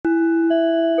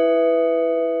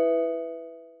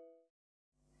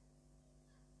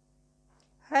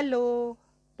Hello,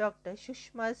 Dr.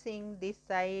 Shushma Singh this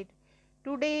side.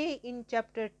 Today in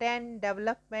chapter 10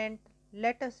 development,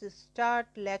 let us start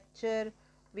lecture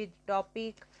with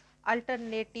topic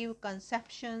alternative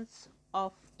conceptions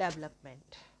of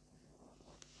development.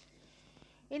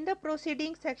 In the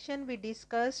preceding section we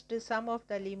discussed some of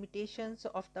the limitations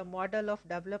of the model of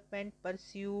development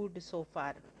pursued so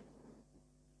far.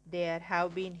 There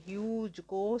have been huge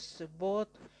costs, both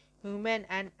human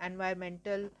and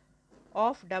environmental,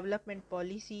 of development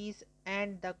policies,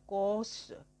 and the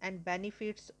costs and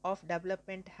benefits of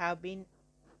development have been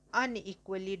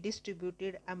unequally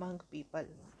distributed among people.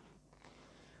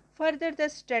 Further, the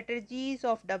strategies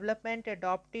of development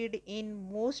adopted in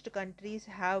most countries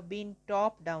have been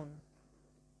top down.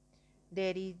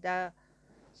 There is the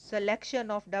selection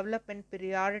of development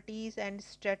priorities and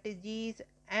strategies,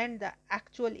 and the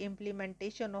actual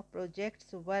implementation of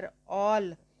projects were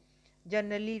all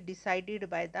generally decided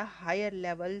by the higher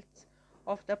levels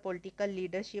of the political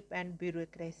leadership and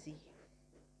bureaucracy.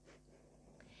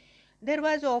 There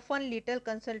was often little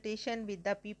consultation with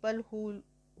the people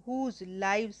whose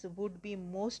lives would be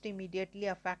most immediately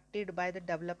affected by the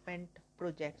development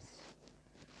projects.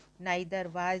 Neither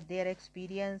was their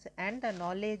experience and the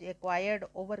knowledge acquired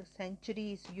over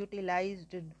centuries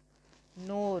utilized,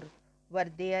 nor were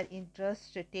their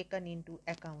interests taken into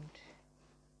account.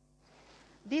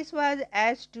 This was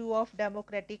as true of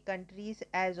democratic countries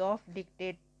as of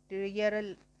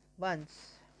dictatorial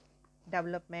ones.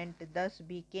 Development thus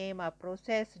became a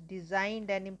process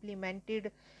designed and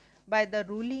implemented by the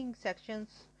ruling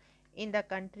sections in the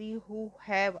country, who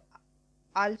have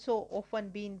also often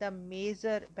been the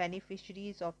major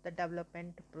beneficiaries of the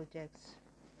development projects.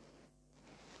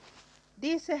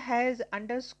 This has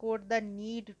underscored the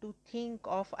need to think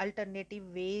of alternative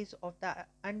ways of the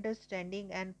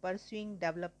understanding and pursuing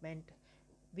development,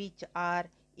 which are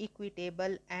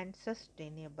equitable and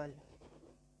sustainable.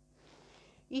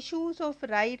 Issues of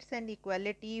rights and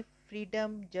equality,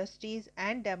 freedom, justice,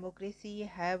 and democracy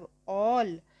have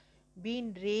all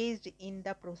been raised in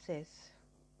the process.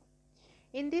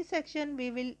 In this section, we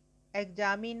will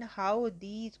examine how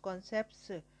these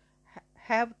concepts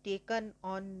have taken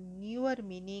on newer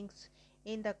meanings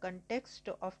in the context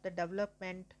of the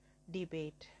development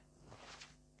debate.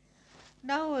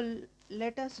 Now,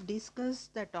 let us discuss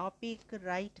the topic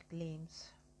right claims.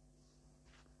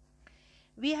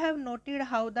 We have noted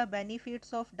how the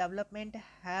benefits of development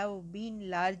have been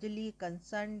largely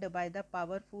concerned by the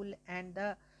powerful, and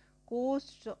the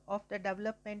costs of the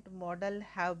development model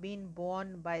have been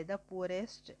borne by the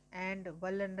poorest and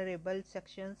vulnerable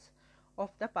sections of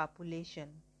the population,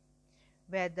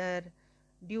 whether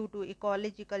due to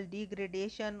ecological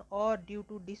degradation or due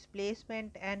to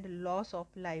displacement and loss of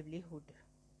livelihood.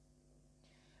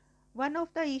 One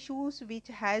of the issues which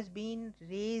has been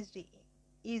raised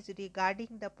is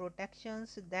regarding the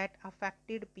protections that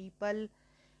affected people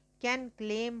can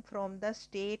claim from the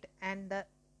state and the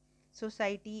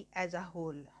society as a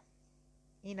whole.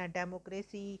 In a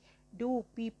democracy, do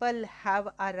people have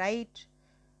a right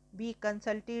be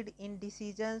consulted in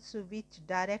decisions which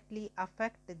directly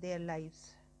affect their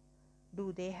lives?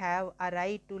 Do they have a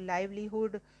right to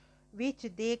livelihood which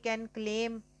they can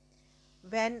claim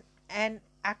when an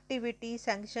activity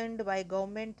sanctioned by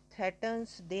government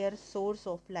threatens their source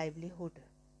of livelihood?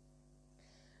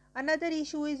 Another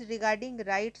issue is regarding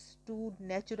rights to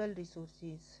natural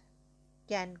resources.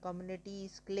 Can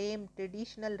communities claim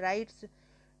traditional rights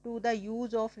to the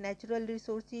use of natural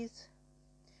resources?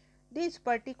 This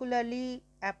particularly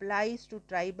applies to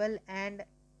tribal and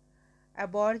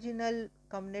aboriginal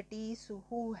communities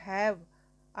who have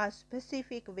a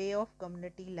specific way of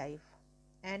community life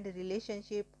and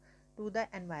relationship to the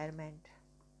environment.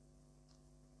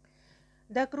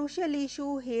 The crucial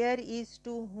issue here is,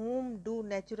 to whom do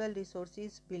natural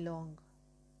resources belong?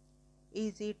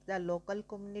 Is it the local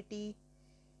community,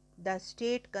 the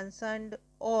state concerned,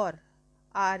 or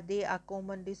are they a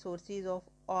common resources of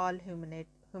all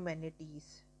humanities?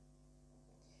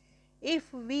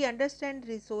 If we understand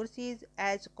resources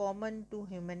as common to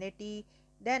humanity,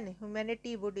 then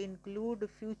humanity would include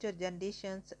future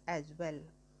generations as well.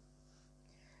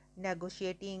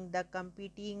 Negotiating the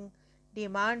competing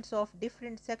demands of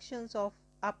different sections of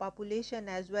a population,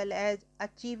 as well as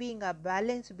achieving a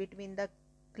balance between the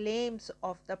claims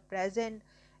of the present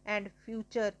and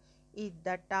future, is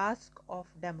the task of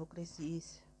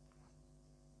democracies.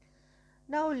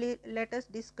 Now let us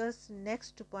discuss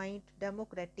next point,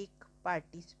 democratic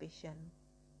participation.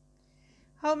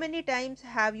 How many times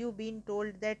have you been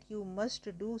told that you must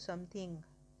do something,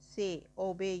 say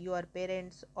obey your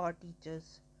parents or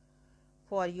teachers,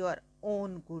 for your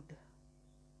own good?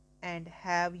 And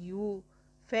have you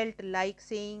felt like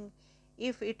saying,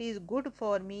 if it is good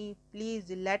for me, please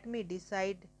let me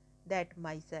decide that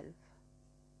myself?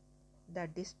 The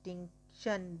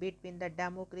distinction between the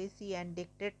democracy and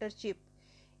dictatorship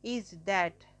is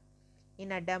that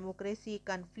in a democracy,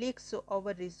 conflicts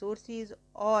over resources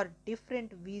or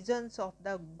different visions of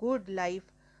the good life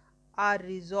are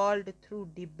resolved through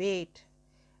debate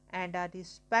and a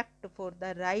respect for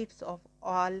the rights of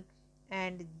all,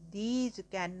 and these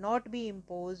cannot be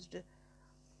imposed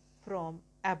from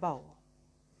above.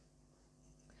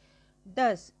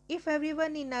 Thus, if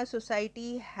everyone in a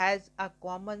society has a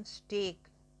common stake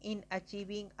in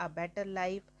achieving a better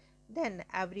life, then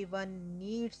everyone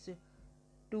needs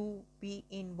to be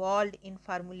involved in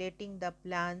formulating the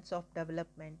plans of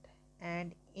development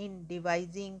and in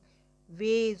devising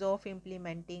ways of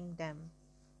implementing them.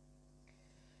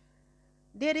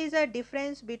 There is a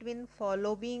difference between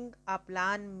following a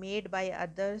plan made by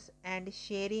others and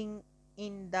sharing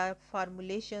in the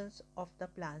formulations of the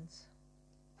plans.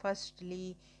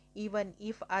 Firstly, even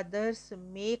if others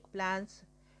make plans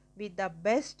with the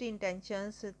best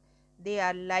intentions, they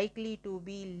are likely to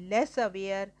be less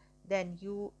aware than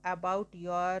you about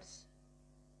your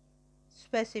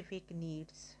specific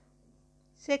needs.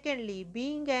 Secondly,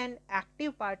 being an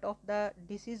active part of the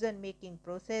decision making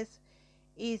process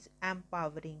is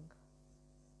empowering.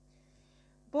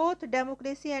 Both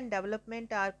democracy and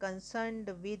development are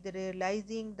concerned with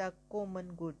realizing the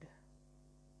common good.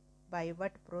 By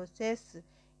what process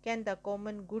can the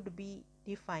common good be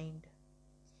defined?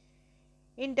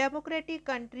 In democratic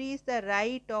countries, the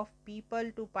right of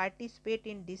people to participate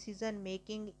in decision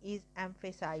making is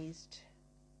emphasized.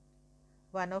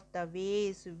 One of the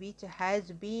ways which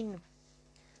has been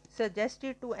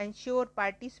suggested to ensure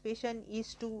participation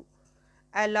is to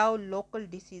allow local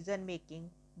decision making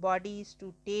bodies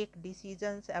to take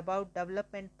decisions about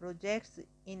development projects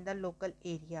in the local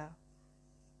area.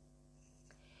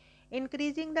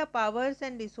 Increasing the powers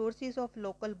and resources of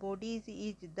local bodies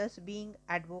is thus being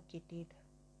advocated.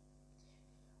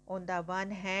 On the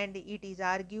one hand, it is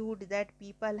argued that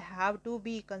people have to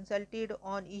be consulted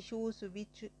on issues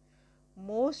which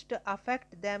most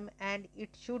affect them, and it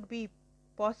should be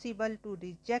possible to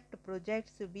reject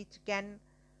projects which can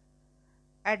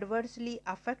adversely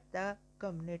affect the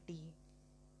community.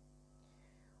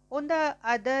 On the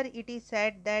other, it is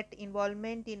said that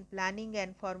involvement in planning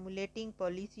and formulating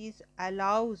policies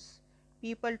allows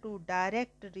people to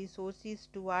direct resources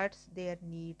towards their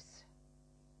needs.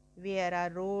 Where a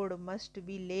road must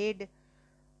be laid,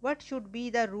 what should be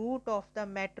the route of the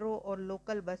metro or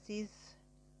local buses,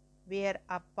 where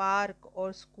a park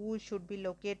or school should be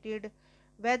located,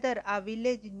 whether a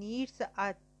village needs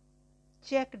a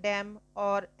check dam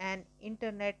or an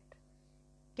internet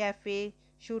cafe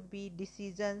should be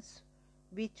decisions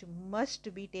which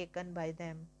must be taken by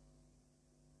them.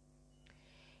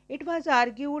 It was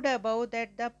argued above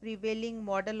that the prevailing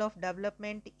model of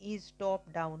development is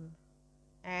top down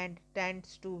and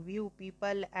tends to view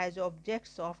people as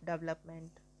objects of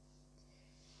development.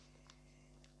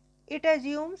 It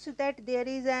assumes that there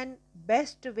is an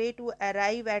best way to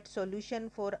arrive at solution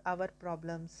for our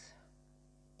problems.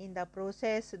 In the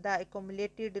process, the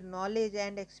accumulated knowledge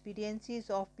and experiences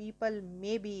of people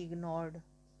may be ignored.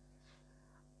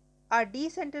 A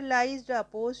decentralized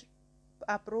approach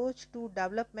to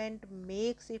development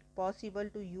makes it possible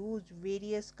to use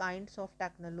various kinds of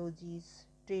technologies,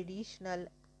 traditional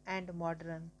and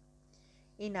modern,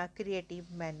 in a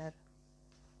creative manner.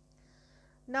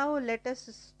 Now let us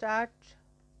start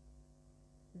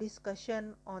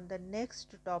discussion on the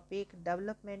next topic,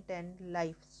 development and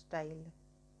lifestyle.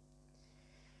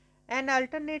 An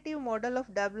alternative model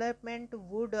of development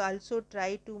would also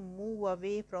try to move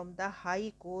away from the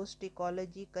high cost,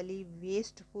 ecologically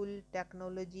wasteful,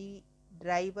 technology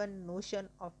driven notion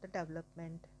of the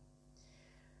development.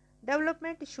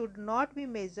 Development should not be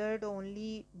measured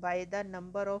only by the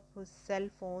number of cell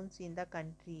phones in the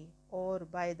country or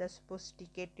by the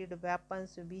sophisticated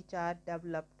weapons which are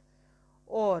developed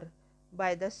or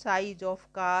by the size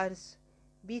of cars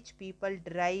which people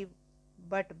drive,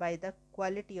 but by the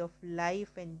quality of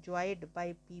life enjoyed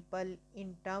by people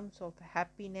in terms of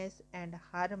happiness and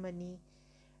harmony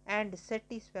and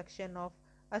satisfaction of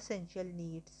essential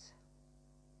needs.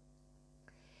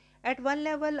 At one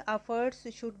level, efforts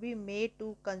should be made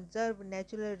to conserve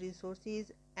natural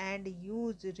resources and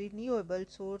use renewable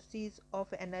sources of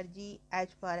energy as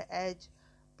far as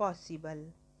possible.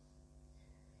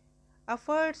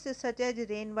 Efforts such as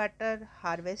rainwater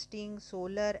harvesting,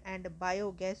 solar and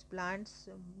biogas plants,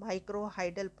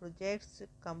 microhydel projects,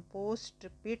 compost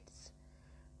pits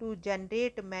to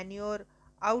generate manure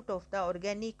out of the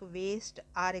organic waste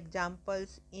are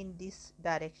examples in this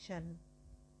direction.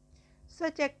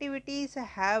 Such activities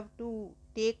have to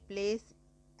take place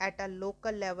at a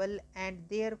local level and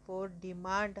therefore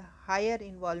demand higher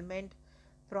involvement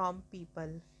from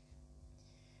people.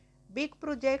 Big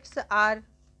projects are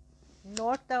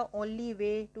not the only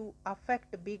way to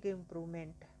affect big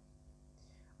improvement.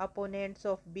 Opponents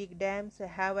of big dams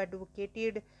have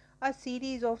advocated a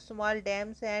series of small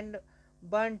dams and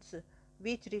bunds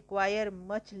which require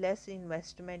much less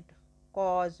investment,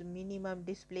 cause minimum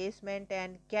displacement,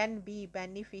 and can be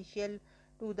beneficial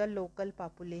to the local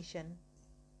population.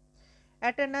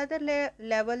 At another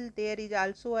level, there is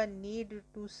also a need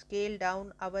to scale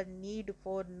down our need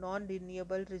for non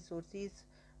renewable resources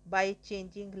by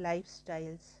changing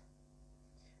lifestyles.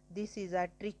 This is a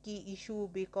tricky issue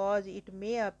because it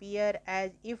may appear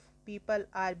as if people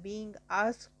are being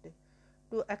asked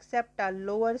to accept a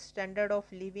lower standard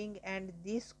of living, and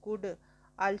this could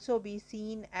also be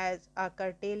seen as a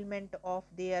curtailment of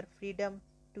their freedom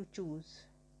to choose.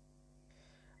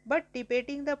 But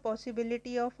debating the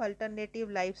possibility of alternative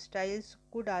lifestyles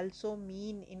could also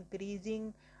mean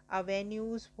increasing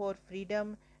avenues for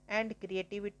freedom and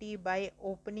creativity by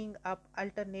opening up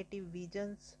alternative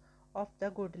visions of the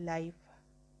good life.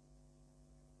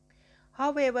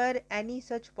 However, any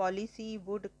such policy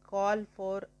would call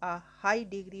for a high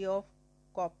degree of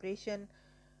cooperation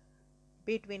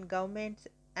between governments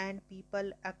and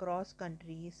people across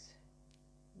countries.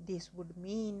 This would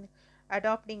mean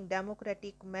adopting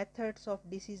democratic methods of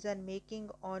decision making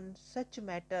on such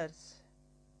matters.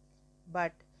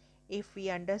 But if we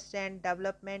understand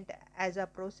development as a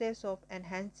process of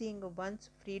enhancing one's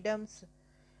freedoms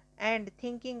and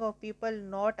thinking of people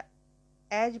not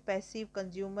as passive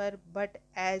consumer but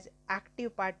as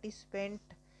active participant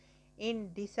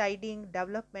in deciding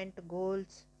development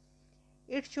goals,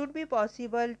 it should be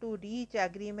possible to reach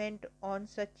agreement on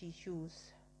such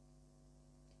issues.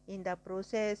 In the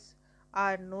process,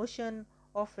 our notion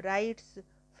of rights,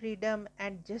 freedom,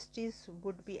 and justice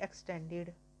would be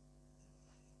extended.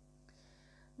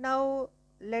 Now,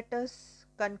 let us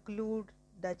conclude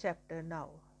the chapter now.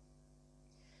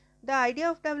 The idea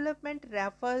of development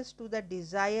refers to the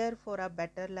desire for a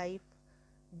better life.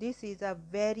 This is a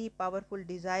very powerful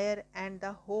desire, and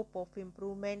the hope of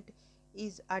improvement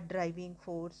is a driving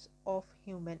force of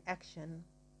human action.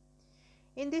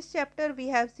 In this chapter, we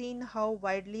have seen how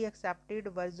widely accepted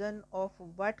versions of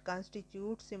what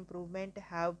constitutes improvement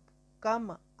have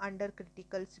come under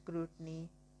critical scrutiny.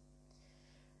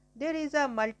 There is a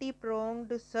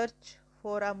multi-pronged search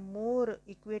for a more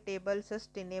equitable,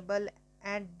 sustainable,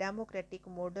 and democratic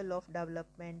model of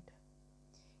development.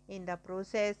 In the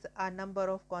process, a number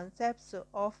of concepts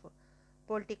of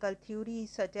political theory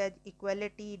such as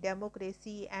equality,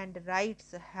 democracy, and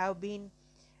rights have been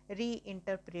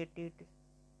reinterpreted.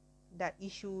 The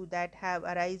issues that have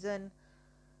arisen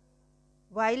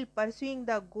while pursuing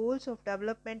the goals of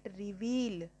development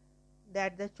reveal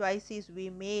that the choices we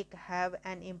make have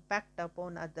an impact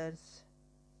upon others,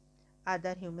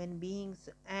 other human beings,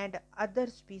 and other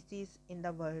species in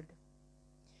the world.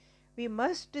 We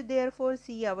must therefore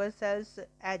see ourselves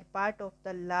as part of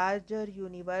the larger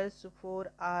universe,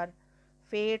 for our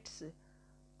fates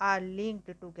are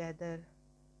linked together.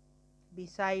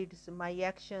 Besides, my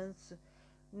actions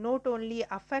not only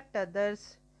affect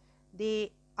others,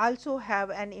 they also have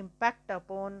an impact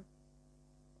upon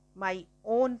my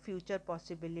own future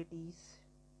possibilities.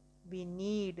 We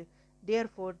need,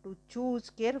 therefore, to choose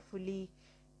carefully,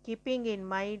 keeping in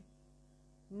mind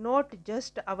not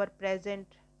just our present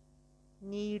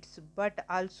needs but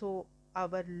also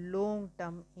our long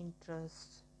term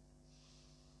interests.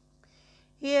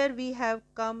 Here we have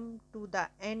come to the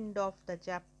end of the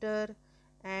chapter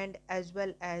and as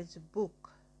well as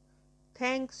book.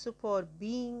 Thanks for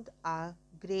being a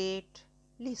great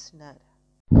listener.